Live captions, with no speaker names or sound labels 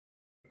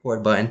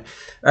Record button.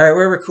 All right,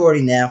 we're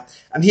recording now.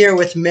 I'm here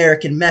with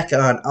American Mecca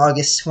on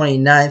August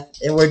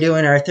 29th, and we're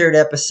doing our third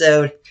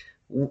episode.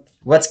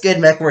 What's good,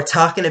 Mecca? We're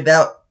talking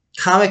about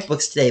comic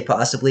books today,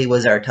 possibly,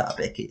 was our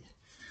topic.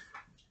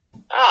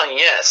 Oh,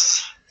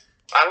 yes.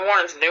 I've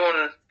wanted to do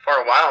one for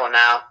a while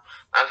now.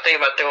 I'm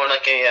thinking about doing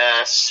like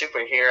a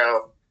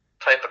superhero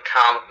type of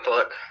comic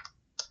book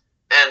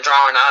and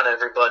drawing out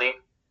everybody.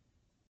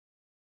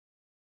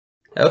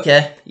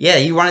 Okay. Yeah,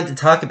 you wanted to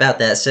talk about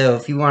that, so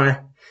if you want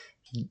to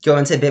go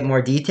into a bit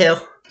more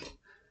detail.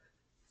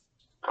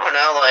 I don't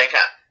know,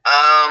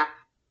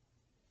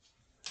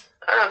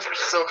 I'm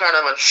still kind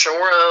of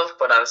unsure of,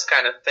 but I was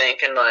kind of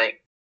thinking,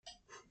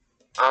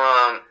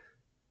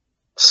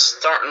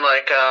 starting,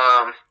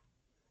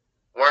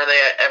 where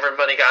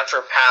everybody got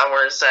their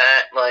powers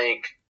at,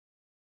 like,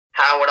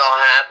 how it all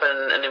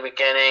happened in the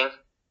beginning,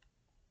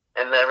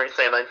 and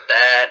everything like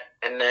that,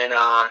 and then,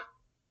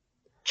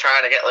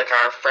 try to get, like,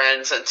 our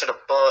friends into the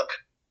book,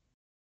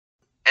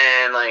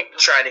 and, like,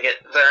 try to get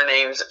their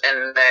names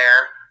in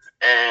there,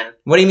 and...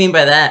 What do you mean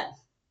by that?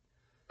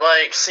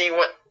 Like, see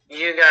what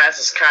you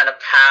guys' kind of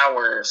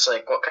powers,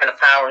 like, what kind of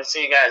powers do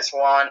you guys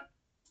want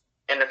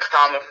in the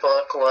comic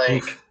book,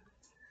 like... Oof.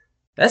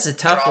 That's a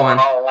tough one.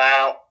 All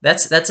out.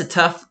 That's a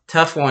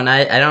tough one.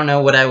 I don't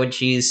know what I would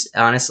choose,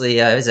 honestly.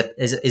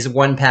 Is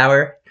one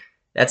power?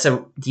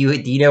 Do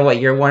you know what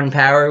your one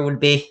power would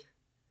be?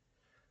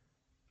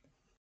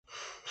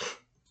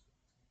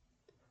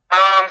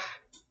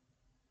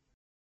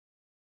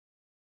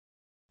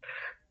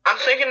 I'm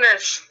thinking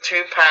there's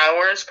two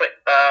powers, but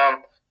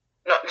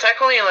no,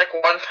 technically like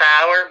one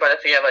power. But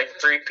if you have like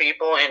three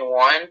people in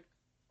one,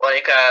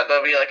 like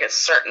there'll be like a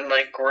certain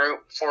like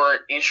group for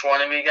each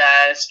one of you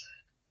guys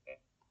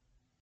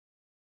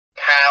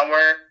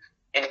power,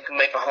 and you can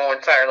make a whole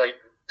entire like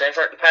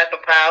different type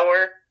of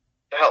power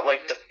to help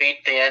like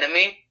defeat the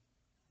enemy.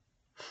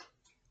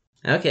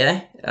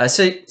 Okay.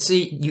 So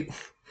you.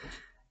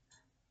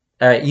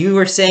 All right. You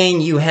were saying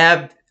you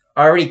have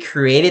already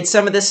created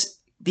some of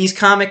these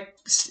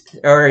comics,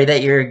 or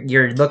that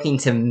you're looking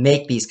to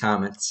make these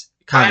comics.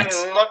 I'm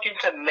looking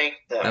to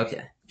make them.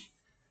 Okay.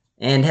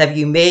 And have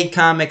you made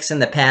comics in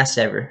the past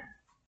ever?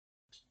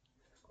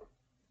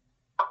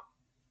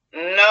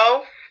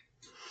 No,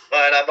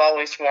 but I've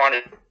always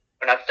wanted,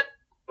 and I've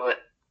done it.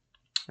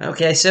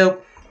 Okay,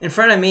 so in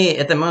front of me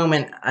at the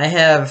moment, I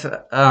have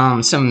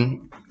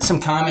some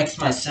comics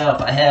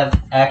myself. I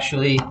have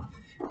actually,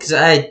 because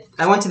I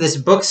went to this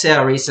book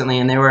sale recently,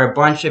 and there were a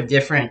bunch of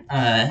different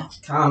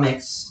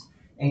comics,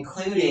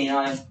 including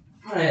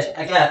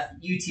I got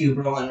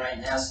YouTube rolling right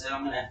now, so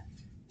I'm gonna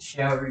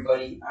show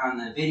everybody on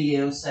the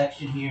video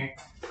section here.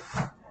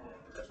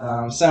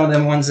 Some of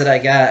them ones that I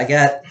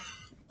got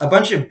a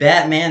bunch of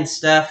Batman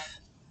stuff,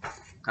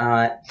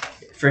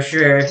 for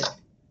sure.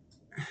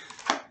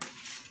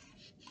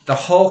 The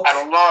Hulk.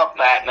 I love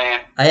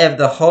Batman. I have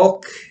the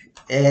Hulk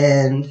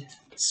and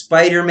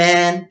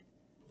Spider-Man,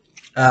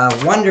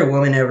 Wonder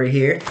Woman over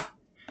here,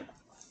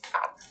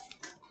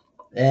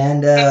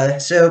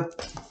 and so.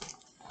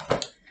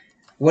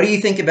 What do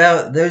you think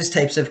about those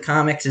types of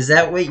comics? Is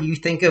that what you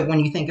think of when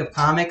you think of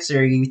comics,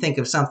 or you think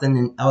of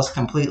something else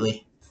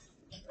completely?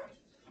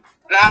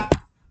 Not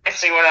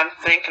actually what I'm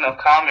thinking of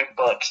comic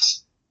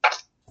books,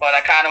 but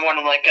I kind of want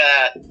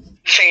to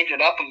change it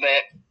up a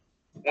bit,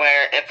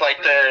 where if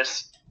like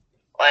there's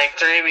like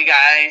three of you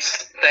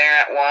guys there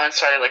at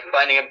once, or like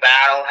fighting a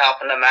battle,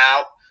 helping them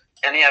out,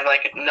 and you have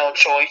like no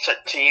choice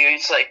to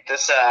use like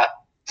this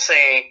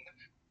say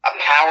a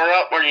power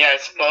up where you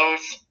guys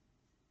both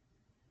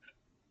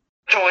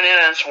join in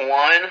as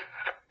one,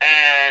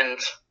 and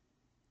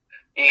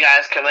you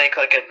guys can make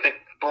like a big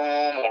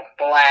boom or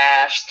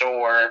blast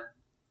or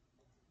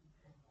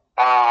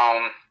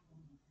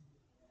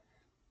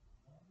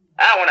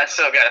that one I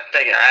still gotta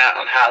figure out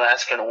on how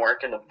that's gonna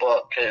work in the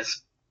book,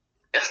 because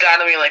it's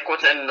gotta be like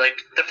within like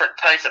different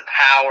types of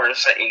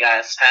powers that you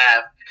guys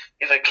have.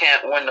 If you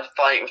can't win the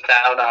fight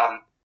without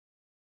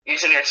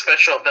using your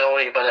special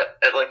ability, but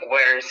it like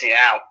wears you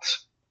out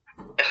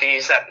if you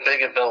use that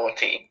big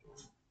ability.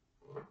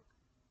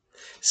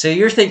 So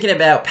you're thinking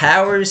about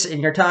powers, and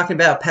you're talking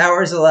about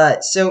powers a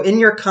lot. So in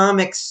your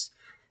comics,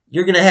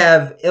 you're gonna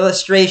have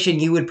illustration.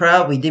 You would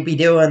probably be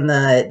doing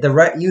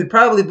you would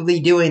probably be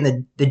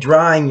doing the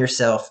drawing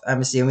yourself,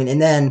 I'm assuming.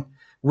 And then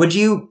how would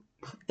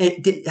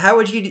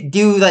you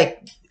do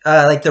like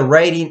the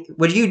writing?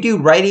 Would you do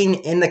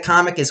writing in the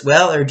comic as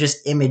well, or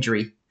just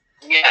imagery?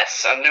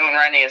 Yes, I'm doing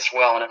writing as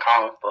well in the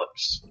comic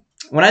books.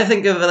 When I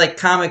think of like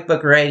comic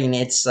book writing,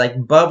 it's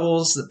like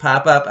bubbles that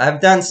pop up.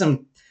 I've done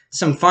some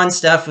fun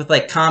stuff with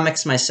like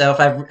comics myself.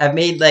 I've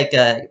made like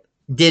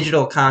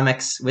digital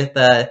comics with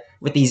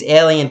these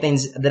alien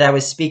things that I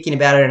was speaking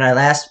about in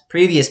our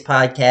previous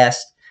podcast,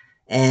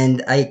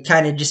 and I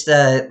kind of just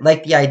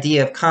like the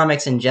idea of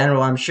comics in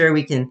general. I'm sure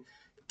we can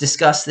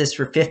discuss this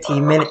for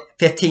 15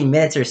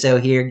 minutes or so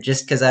here,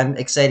 just because I'm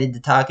excited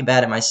to talk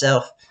about it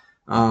myself.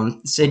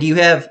 So do you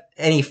have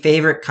any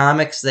favorite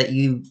comics that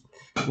you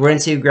were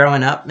into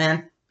growing up,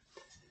 man?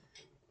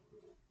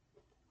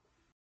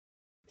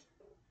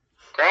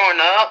 Growing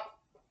up,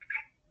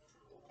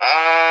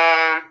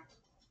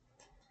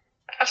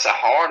 that's a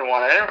hard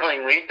one. I didn't really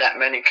read that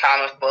many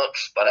comic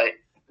books, but I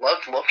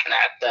loved looking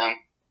at them.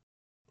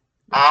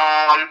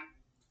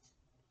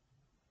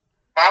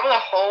 Probably the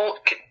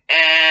Hulk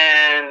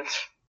and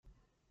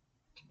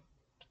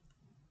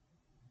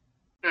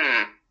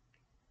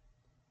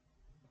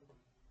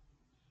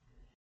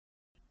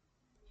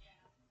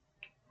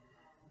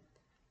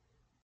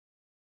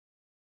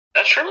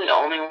that's really the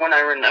only one I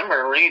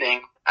remember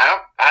reading.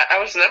 I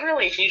was never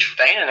really a huge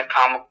fan of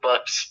comic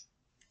books,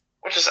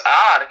 which is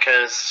odd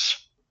because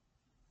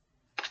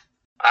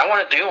I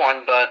want to do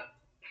one, but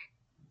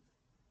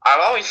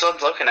I've always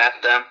loved looking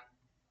at them.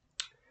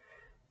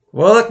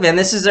 Well, look, man,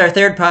 this is our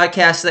third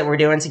podcast that we're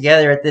doing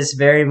together at this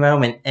very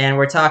moment, and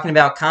we're talking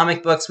about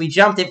comic books. We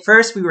jumped at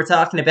first. We were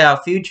talking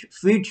about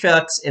food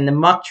trucks and the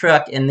muck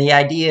truck and the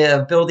idea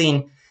of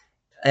building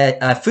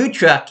a food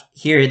truck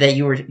here that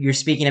you're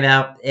speaking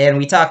about, and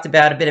we talked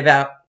about a bit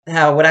about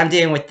how what I'm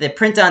doing with the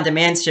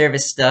print-on-demand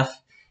service stuff,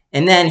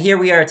 and then here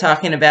we are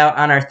talking about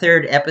on our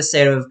third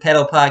episode of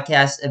Pedal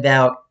Podcast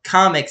about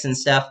comics and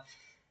stuff,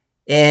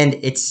 and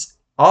it's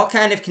all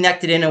kind of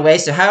connected in a way.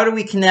 So how do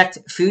we connect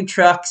food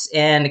trucks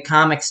and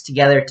comics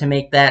together to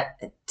make that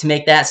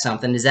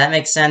something? Does that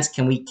make sense?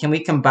 Can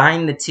we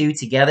combine the two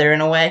together in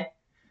a way?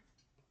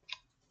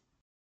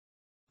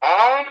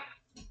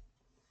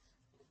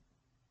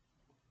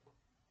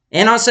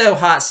 And also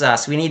hot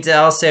sauce. We need to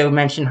also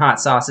mention hot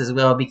sauce as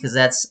well, because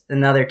that's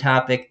another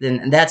topic.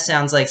 And that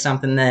sounds like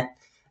something that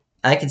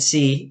I could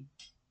see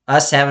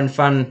us having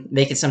fun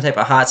making some type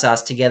of hot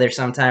sauce together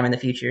sometime in the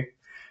future.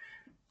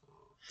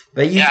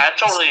 But yeah, I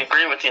totally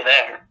agree with you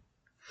there.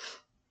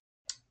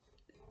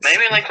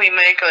 Maybe like we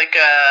make like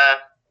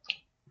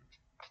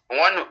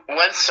one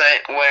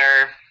website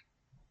where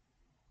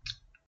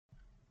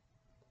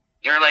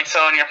you're like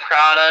selling your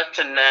product,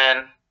 and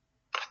then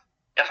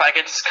if I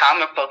get this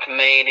comic book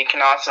made, you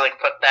can also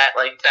like put that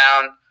like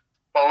down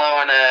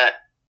below in a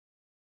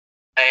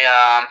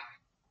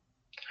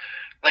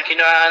like, you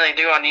know how they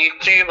do on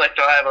YouTube, like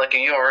they'll have like a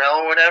URL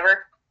or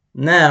whatever.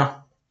 No.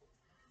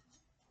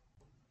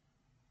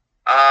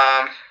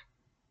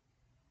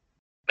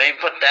 Maybe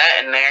put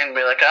that in there and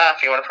be like,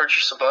 if you want to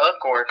purchase a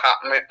book or a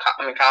comic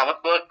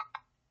book.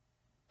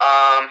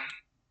 I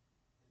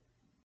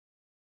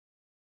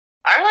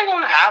really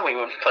don't know how we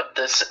would put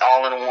this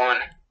all in one.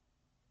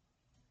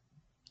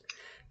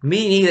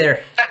 Me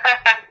neither.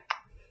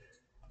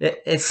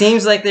 It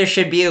seems like there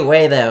should be a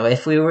way, though.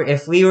 If we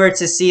were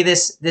to see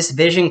this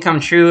vision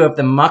come true of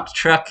the muck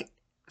truck,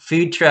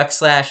 food truck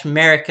 /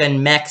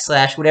 American mech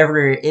 /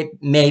 whatever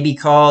it may be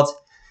called,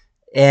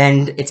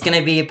 and it's going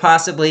to be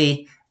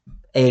possibly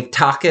a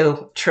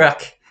taco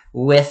truck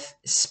with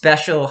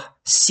special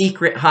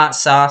secret hot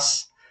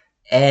sauce,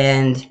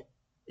 and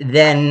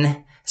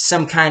then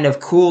some kind of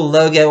cool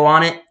logo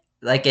on it,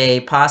 like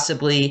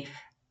possibly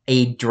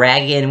a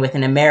dragon with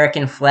an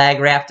American flag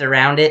wrapped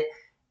around it.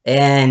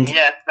 And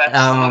yeah, that's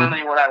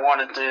literally what I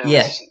want to do.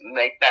 Yeah, is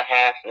make that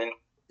happen.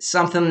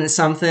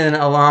 Something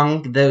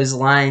along those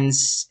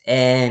lines.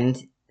 And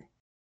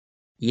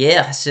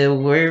yeah, so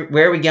where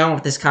are we going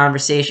with this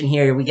conversation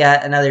here? We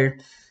got another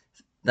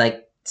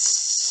like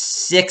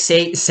 6,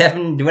 8,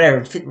 7,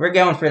 whatever. We're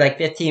going for like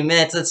 15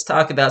 minutes. Let's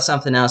talk about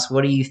something else.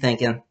 What are you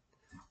thinking?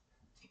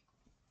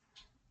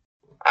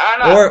 I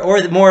don't know.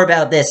 Or more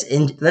about this.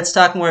 And let's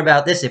talk more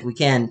about this if we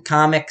can.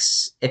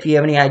 Comics. If you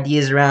have any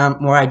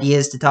more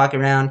ideas to talk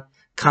around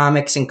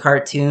comics and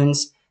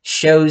cartoons,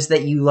 shows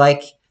that you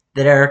like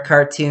that are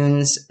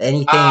cartoons,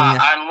 anything.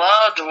 I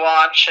loved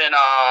watching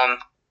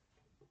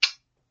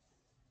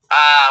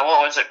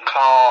what was it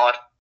called?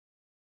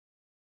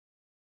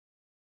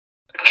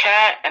 The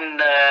Cat and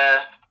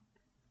the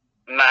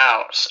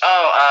Mouse.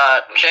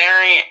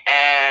 Jerry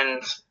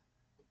and.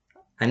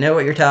 I know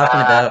what you're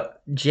talking about.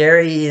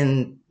 Jerry's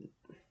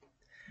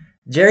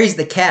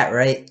the cat,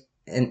 right?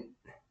 And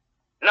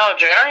no,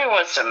 Jerry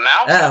was the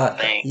mouse. Oh, I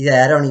think.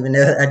 Yeah, I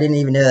didn't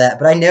even know that,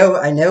 but I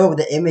know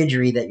the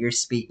imagery that you're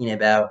speaking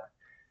about.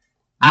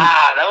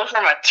 Those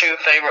were my two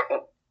favorite.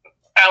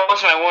 That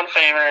was my one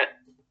favorite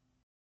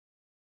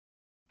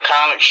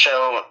comic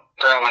show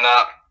growing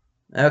up.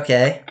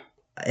 Okay,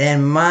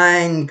 and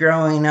mine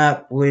growing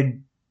up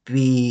would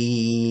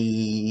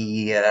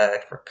be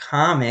for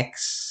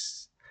comics.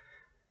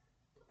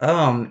 I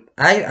don't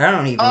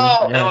even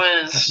know. It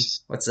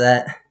was... What's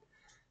that?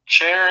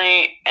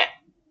 Jerry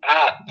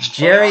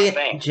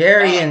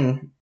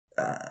and...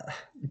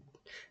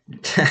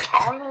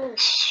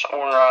 Thomas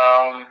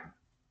or...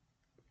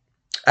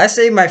 I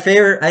say my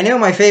favorite... I know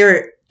my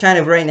favorite kind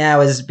of right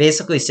now is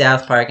basically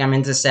South Park. I'm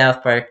into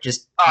South Park.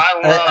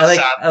 I love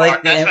South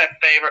Park. That's my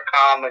favorite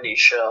comedy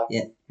show.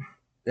 Yeah.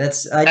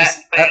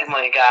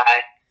 Family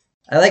Guy.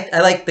 I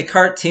like the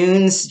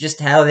cartoons,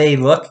 just how they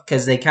look,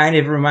 because they kind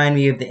of remind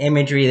me of the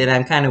imagery that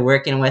I'm kind of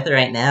working with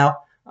right now.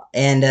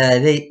 And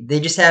they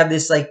just have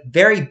this like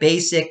very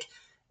basic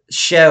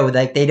show.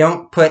 Like they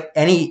don't put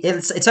any.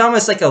 It's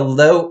almost like a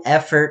low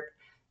effort,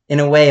 in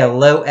a way,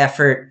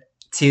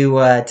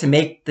 to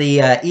make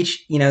the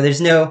each.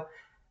 There's no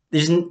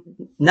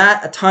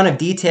not a ton of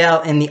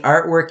detail in the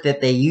artwork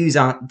that they use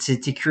on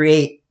to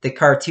create the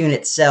cartoon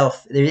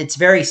itself. It's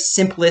very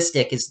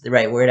simplistic is the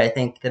right word I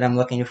think that I'm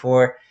looking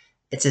for.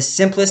 It's a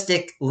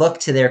simplistic look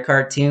to their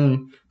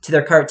cartoon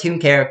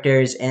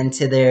characters and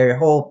to their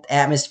whole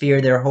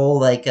atmosphere, their whole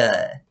like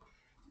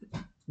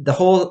the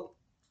whole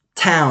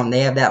town.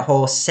 They have that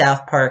whole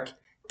South Park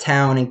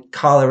town in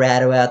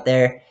Colorado out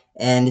there,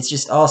 and it's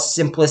just all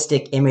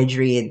simplistic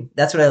imagery, and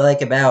that's what I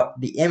like about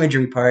the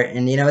imagery part.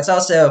 And it's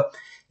also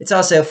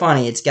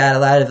funny. It's got a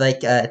lot of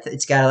like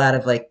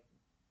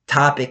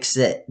topics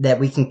that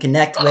we can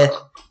connect with.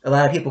 A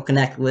lot of people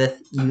connect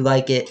with. You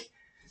like it?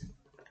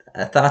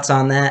 Thoughts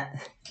on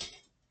that?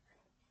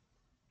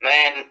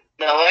 Man,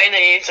 the way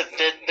they used to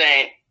did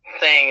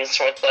things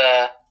with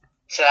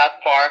South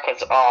Park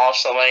was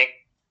awesome. Like,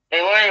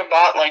 they literally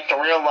brought like the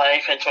real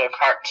life into a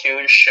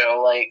cartoon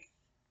show. Like,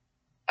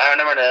 I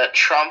remember the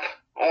Trump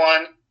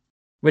one.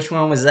 Which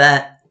one was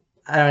that?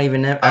 I don't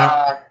even know.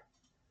 I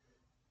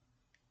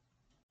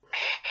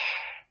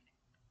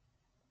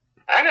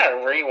gotta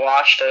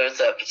rewatch those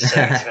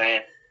episodes,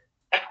 man.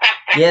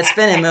 Yeah, it's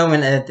been a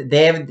moment. I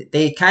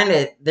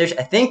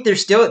think they're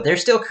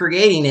still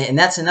creating it, and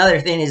that's another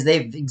thing is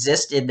they've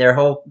existed. Their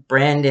whole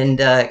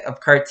brand of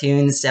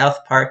cartoons,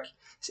 South Park,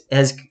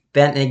 has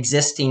been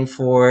existing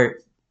for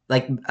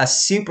like a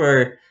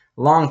super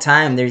long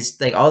time. There's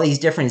like all these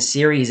different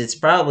series. It's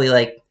probably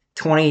like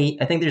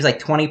 20. I think there's like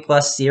 20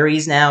 plus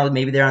series now.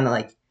 Maybe they're on the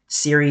like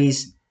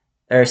series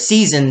or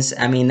seasons.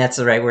 I mean, that's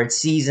the right word.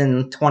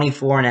 Season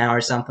 24 now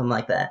or something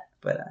like that.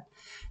 But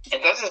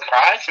it doesn't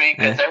surprise me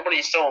because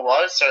everybody still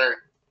loves their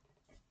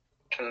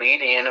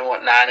comedian and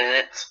whatnot in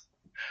it.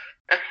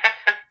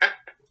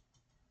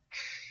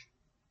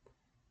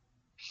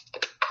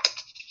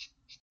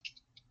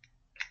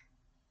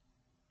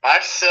 I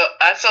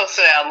still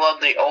say I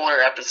love the older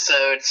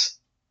episodes,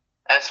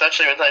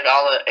 especially with like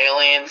all the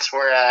aliens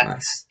where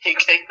nice. He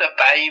kicked the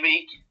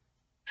baby,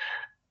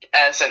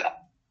 as an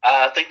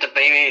I think the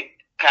baby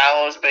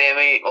Kylo's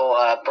baby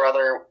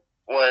brother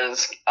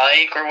was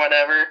Ike or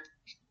whatever.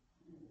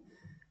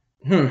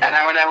 And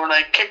I remember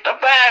like kick the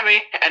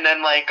baby, and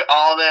then like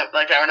all that.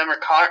 Like I remember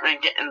Cartman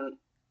getting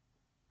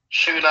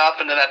shoot up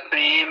into that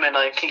beam, and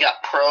like he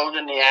got probed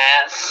in the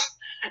ass.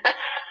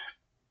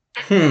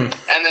 And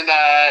then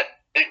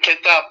it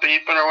kicked out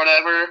beeping or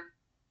whatever.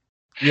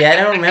 Yeah, I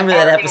don't remember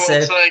that episode.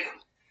 Was like,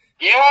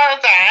 you want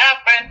it to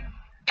happen?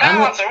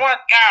 Tell us what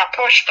guy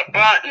pushed the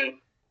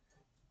button.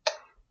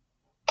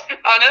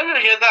 I'll never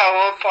forget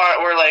that one part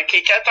where like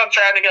he kept on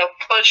trying to go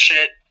push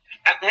it,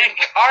 and then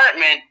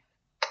Cartman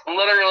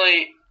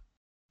literally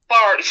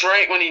farts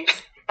right when he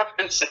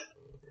turns it.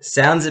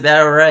 Sounds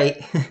about right.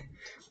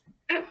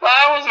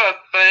 That was my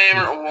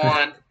favorite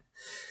one.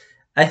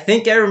 I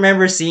think I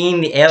remember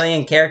seeing the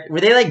alien character.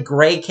 Were they like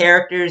gray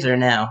characters or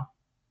no?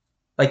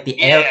 Like the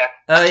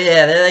oh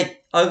yeah, they're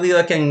like ugly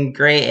looking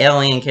gray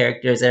alien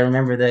characters. I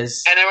remember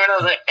those. And they were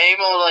like,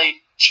 able to like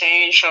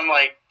change from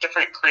like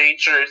different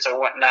creatures or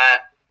whatnot.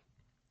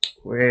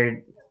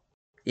 Weird.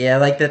 Yeah, I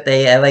like that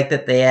they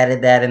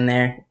added that in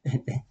there.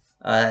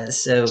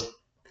 So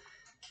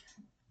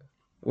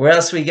where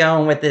else are we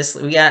going with this?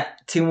 We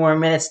got 2 more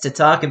minutes to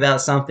talk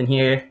about something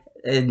here.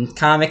 And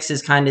comics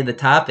is kind of the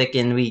topic,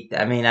 and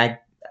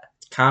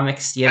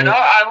comics. I'd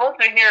love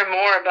to hear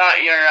more about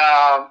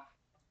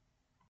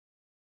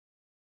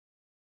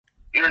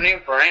your new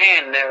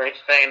brand and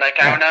everything.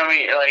 Like I remember,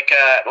 like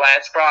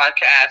last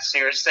broadcast,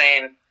 you were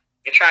saying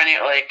you're trying to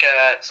get like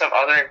some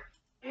other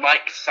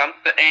like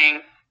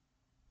something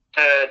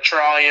to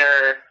draw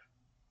your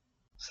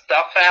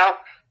stuff out.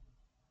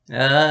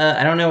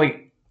 I don't know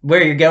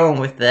where you're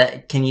going with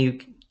that. Can you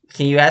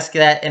ask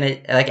that and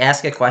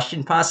ask a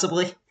question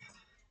possibly?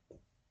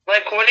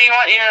 Like, what do you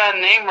want your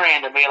name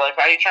brand to be? Like,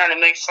 are you trying to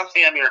make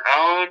something of your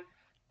own?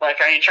 Like,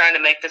 are you trying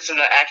to make this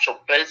into actual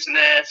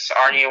business?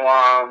 Are you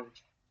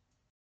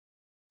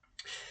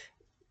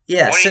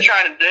Yeah. What are you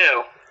trying to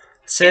do?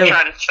 So you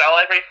trying to sell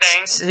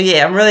everything? So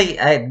yeah, I'm really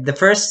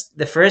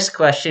the first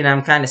question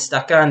I'm kind of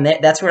stuck on.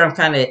 That's where I'm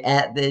kind of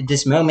at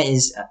this moment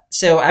is.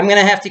 So I'm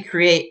gonna have to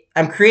create.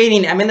 I'm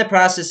in the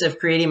process of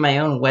creating my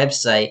own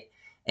website,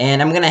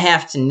 and I'm gonna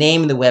have to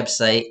name the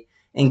website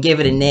and give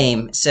it a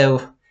name.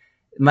 So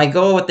my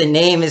goal with the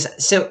name is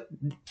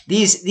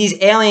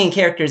these alien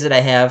characters that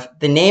I have.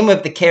 The name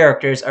of the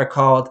characters are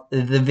called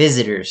the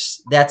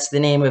Visitors. That's the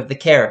name of the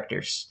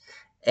characters,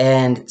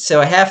 and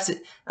so I have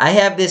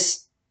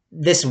this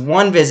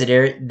one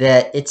visitor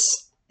that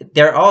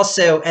they're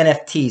also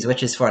NFTs,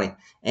 which is funny.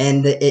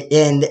 And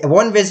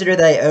one visitor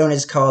that I own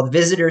is called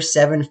Visitor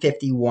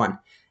 751.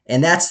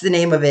 And that's the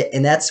name of it.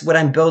 And that's what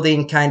I'm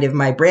building kind of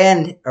my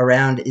brand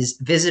around is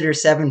Visitor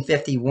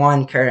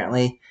 751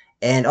 currently.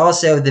 And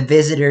also the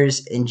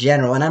visitors in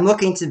general. And I'm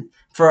looking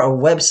for a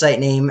website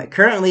name.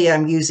 Currently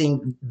I'm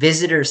using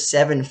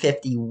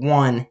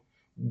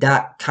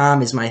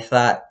visitor751.com is my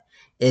thought.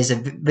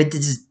 But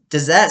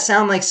does that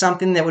sound like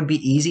something that would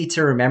be easy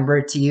to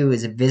remember to you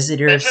as a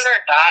visitor?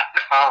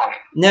 Visitor.com.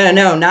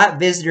 No, not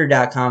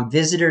visitor.com.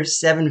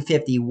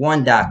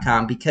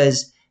 Visitor751.com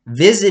because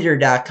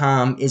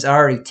Visitor.com is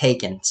already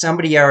taken.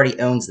 Somebody already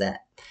owns that.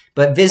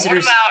 But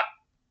visitors. What about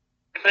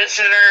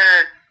Visitor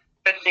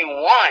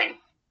 51?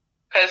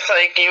 Because,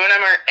 like, you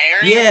remember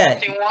Area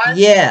 51?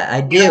 Yeah, I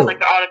do. You know,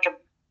 like, all the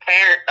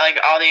compare, like,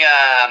 all the,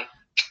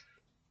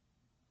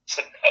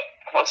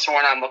 what's the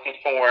word I'm looking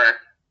for?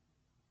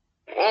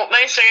 Well,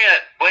 basically,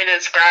 the way to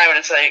describe it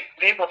is, like,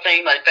 people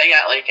think, like, they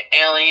got, like,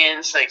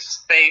 aliens, like,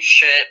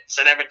 spaceships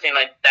and everything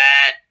like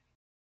that.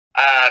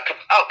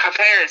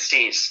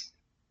 Comparisons.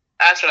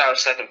 That's what I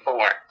was looking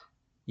for.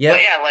 Yeah.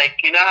 But, yeah, like,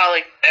 you know how,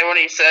 like,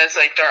 everybody says,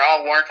 like, they're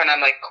all working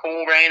on, like,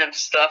 cool random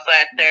stuff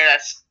out there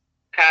that's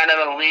kind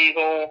of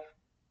illegal.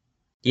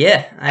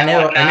 Yeah, I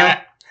know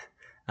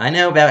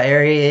about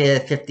Area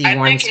 51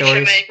 I think stories. you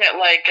should make it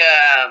like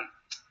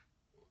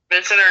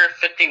Visitor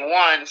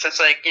 51, since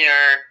like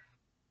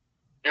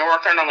you're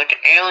working on like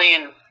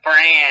alien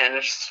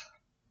brands.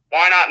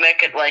 Why not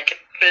make it like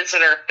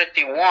Visitor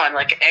 51,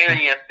 like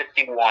Area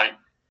 51?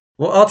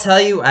 Well, I'll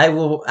tell you,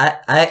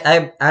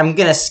 I'm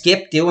gonna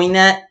skip doing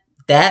that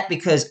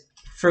because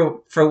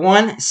for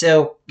one,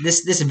 so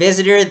this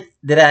visitor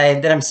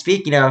that I'm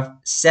speaking of,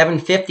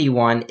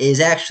 751, is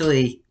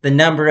actually the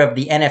number of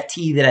the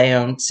NFT that I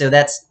own. So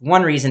that's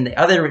one reason. The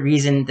other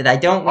reason that I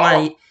don't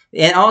want to,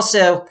 and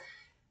also,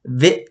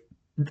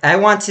 I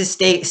want to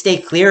stay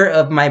clear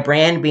of my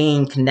brand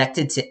being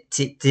connected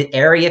to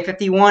Area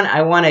 51.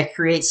 I want to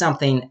create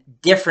something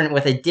different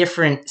with a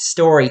different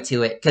story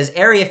to it, because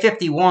Area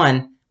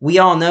 51. We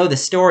all know the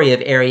story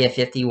of Area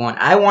 51.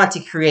 I want to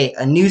create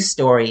a new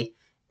story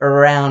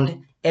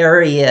around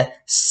Area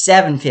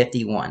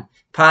 751.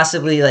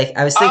 Possibly, like,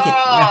 I was thinking.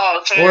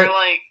 So you're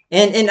like.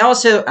 And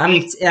also, I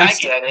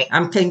get it.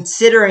 I'm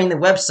considering the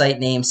website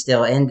name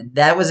still, and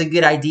that was a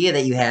good idea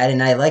that you had,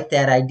 and I like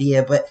that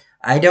idea, but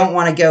I don't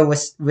want to go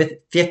with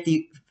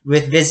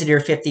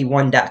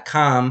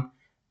visitor51.com.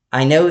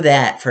 I know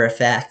that for a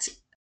fact.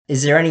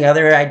 Is there any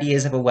other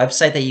ideas of a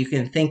website that you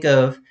can think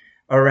of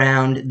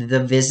around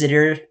the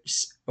visitors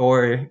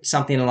or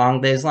something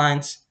along those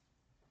lines?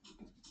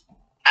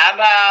 How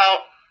about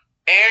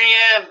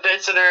Area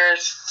Visitor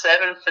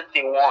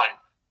 751?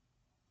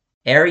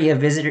 Area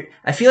Visitor.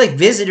 I feel like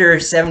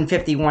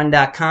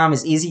visitor751.com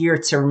is easier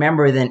to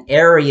remember than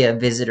area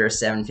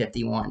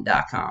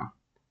visitor751.com.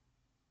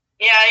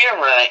 Yeah, you're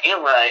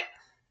right.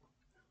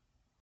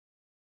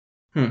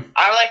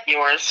 I like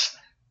yours.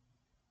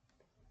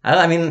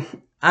 I mean,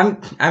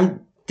 I'm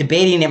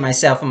debating it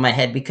myself in my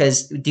head,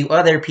 because do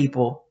other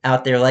people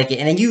out there like it?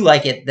 And if you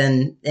like it,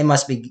 then it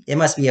must be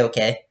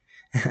okay.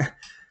 Yeah,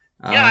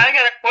 I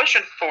got a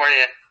question for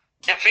you.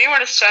 If you were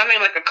to send me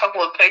like a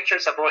couple of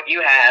pictures of what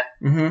you have,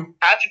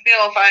 how'd you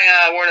feel if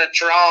I were to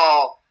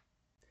draw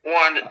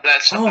one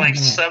that's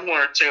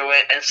similar to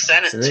it and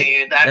send it to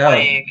you? That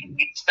way you can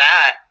use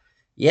that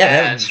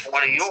as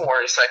one of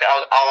yours. Like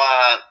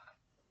I'll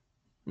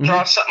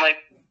draw something like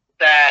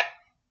that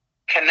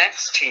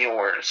connects to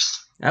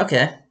yours.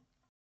 Okay.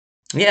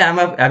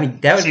 Yeah, I mean,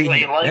 that would See be. What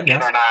you like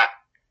it or not?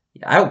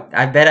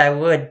 I bet I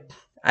would.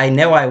 I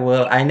know I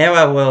will,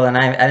 and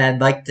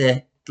I'd like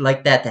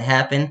that to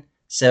happen.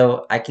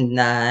 So I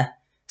can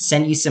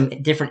send you some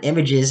different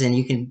images, and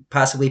you can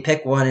possibly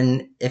pick one.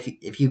 And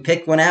if you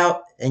pick one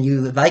out and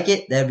you like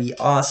it, that'd be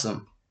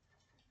awesome.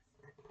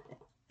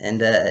 And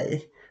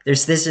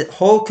there's this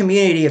whole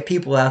community of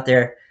people out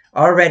there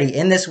already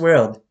in this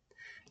world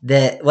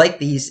that like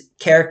these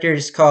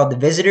characters called the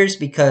Visitors,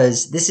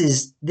 because this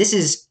is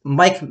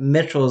Mike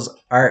Mitchell's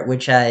art,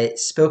 which I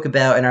spoke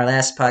about in our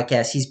last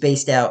podcast. He's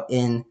based out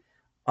in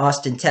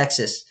Austin,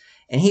 Texas,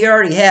 and he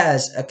already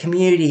has a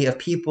community of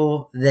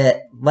people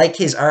that like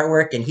his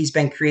artwork, and he's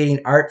been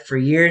creating art for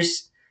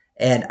years.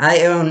 And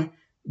I own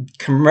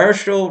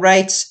commercial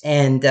rights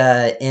and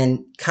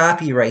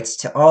copyrights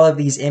to all of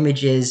these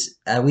images.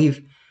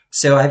 I've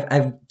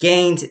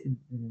gained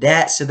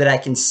that so that I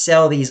can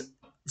sell these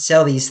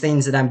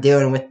things that I'm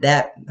doing with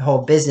that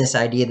whole business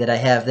idea that I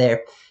have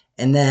there.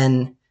 And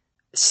then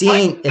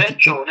seeing Mike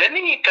Mitchell, didn't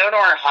he go to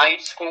our high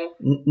school?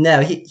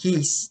 No,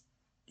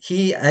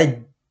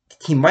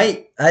 he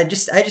might. I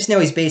just know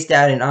he's based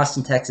out in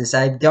Austin, Texas.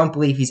 I don't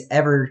believe he's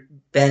ever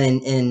been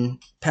in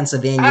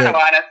Pennsylvania. I don't know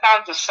why, that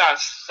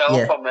sounds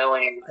so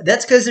familiar.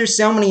 That's because there's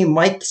so many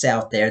Mikes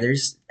out there.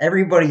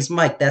 Everybody's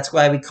Mike. That's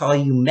why we call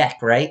you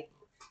Mech, right?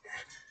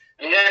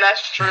 Yeah,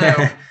 that's true.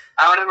 I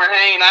remember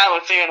hanging out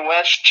with you in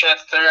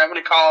Westchester.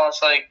 Everybody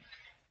calls like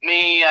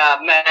me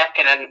Mech,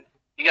 and then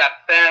you got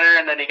Fenner,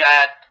 and then you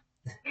got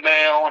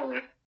Mel,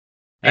 and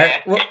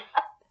yeah. Well,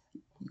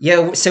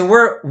 yeah, so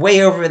we're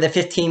way over the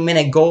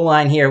 15-minute goal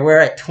line here. We're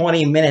at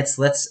 20 minutes.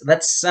 Let's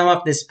sum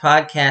up this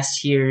podcast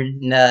here.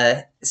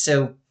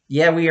 So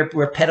yeah,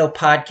 we're Pedal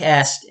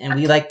Podcast, and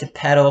we like to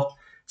pedal.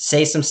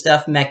 Say some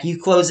stuff, Mech. You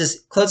close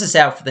us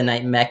out for the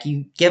night, Mech.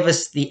 You give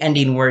us the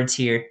ending words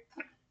here.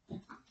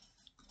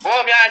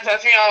 Well, guys,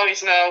 as you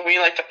always know, we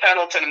like to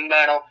pedal to the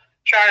metal,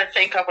 trying to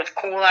think up with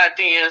cool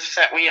ideas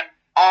that we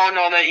all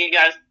know that you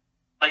guys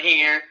are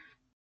here.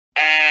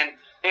 And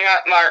you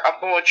got our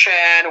boy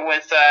Chad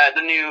with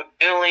the new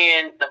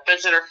Alien, the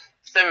Visitor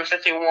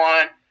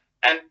 751,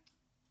 and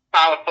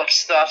comic book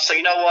stuff. So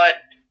you know what,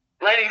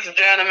 ladies and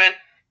gentlemen,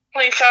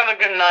 please have a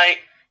good night.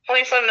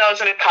 Please let me know in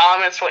the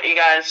comments what you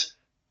guys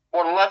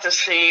would love to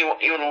see,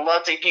 what you would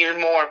love to hear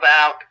more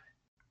about,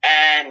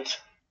 and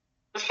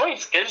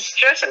please give us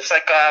suggestions.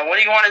 Like, what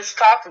do you want us to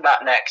talk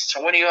about next?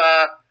 What do you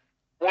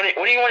what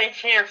do you want to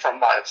hear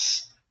from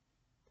us?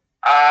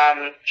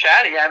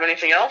 Chad, do you have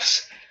anything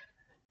else?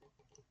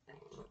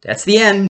 That's the end.